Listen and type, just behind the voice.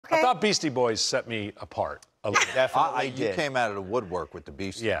I thought Beastie Boys set me apart a little. Definitely you came out of the woodwork with the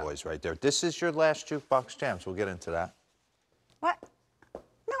Beastie Boys right there. This is your last Jukebox Jams. We'll get into that. What?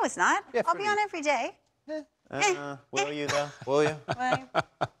 No, it's not. Yeah, I'll be on every day. Will you, though? Will you?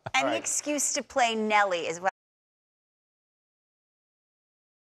 Any excuse to play Nelly is what.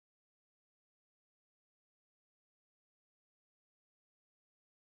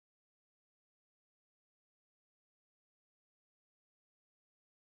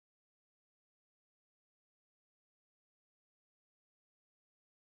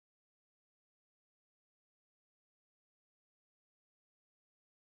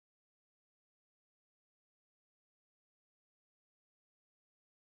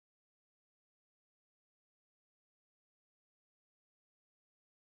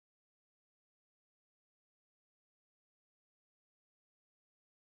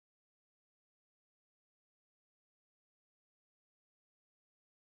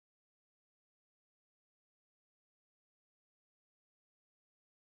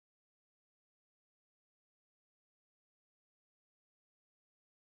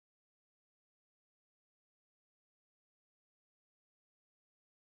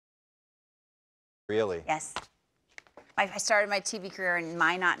 Really? Yes. I started my TV career in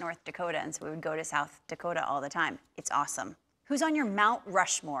Minot, North Dakota, and so we would go to South Dakota all the time. It's awesome. Who's on your Mount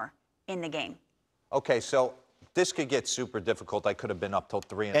Rushmore in the game? Okay, so this could get super difficult. I could have been up till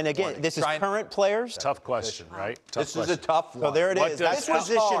 3 in the morning. And again, this is current players? Tough question, right? Tough This is a tough one. So there it is. That's This was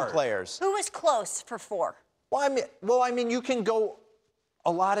position hard. players. Who was close for 4? Well, I mean, you can go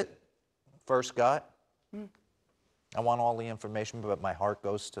a lot of first gut. I want all the information, but my heart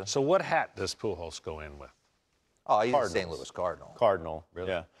goes to. So what hat does Pujols go in with? Oh, he's a Cardinals. St. Louis Cardinal. Cardinal. Really?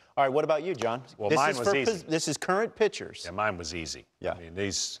 Yeah. All right, what about you, John? Well, this mine is was easy. This is current pitchers. Yeah, mine was easy. Yeah. I mean,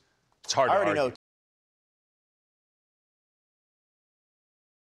 it's hard to I already argue. know.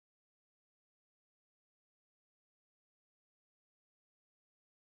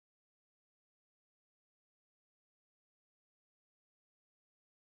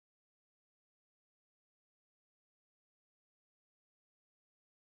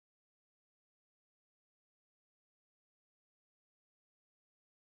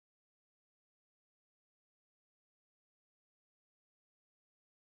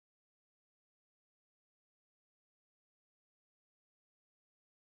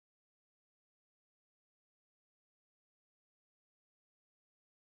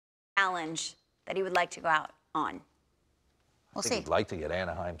 Challenge that he would like to go out on. We'll I think see. he'd like to get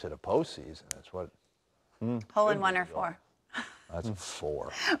Anaheim to the postseason. That's what. Hole in one or 4. That's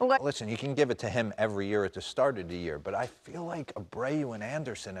 4. What? Listen, you can give it to him every year at the start of the year, but I feel like Abreu and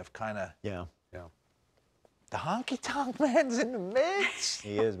Anderson have kind of. Yeah. Yeah. The honky tonk man's in the mix.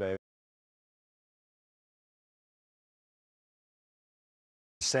 He is, baby.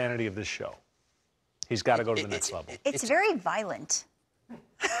 Sanity of this show. He's got to go to the next level. It's very violent.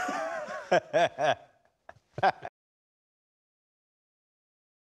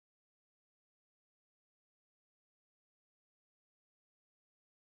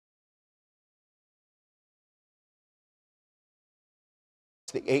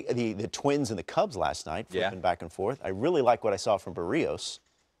 The Twins and the Cubs last night, flipping back and forth. I really like what I saw from Barrios.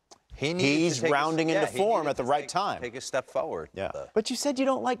 He's rounding into form at the right time. Take a step forward. Yeah. But you said you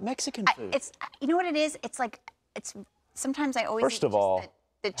don't like Mexican food. You know what it is? It's like, sometimes I always First eat of all,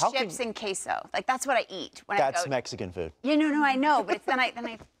 the chips and queso. Like, that's what I eat when That's I go. Mexican food. Yeah, no, I know, but it's, then I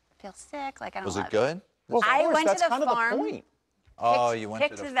feel sick. Like, I don't Was love it good? Well, of I course, went to that's the kind farm. of the point. Oh, you went to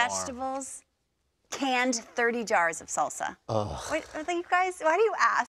Picked the the farm. vegetables, canned 30 jars of salsa. Wait, are you guys, why do you ask?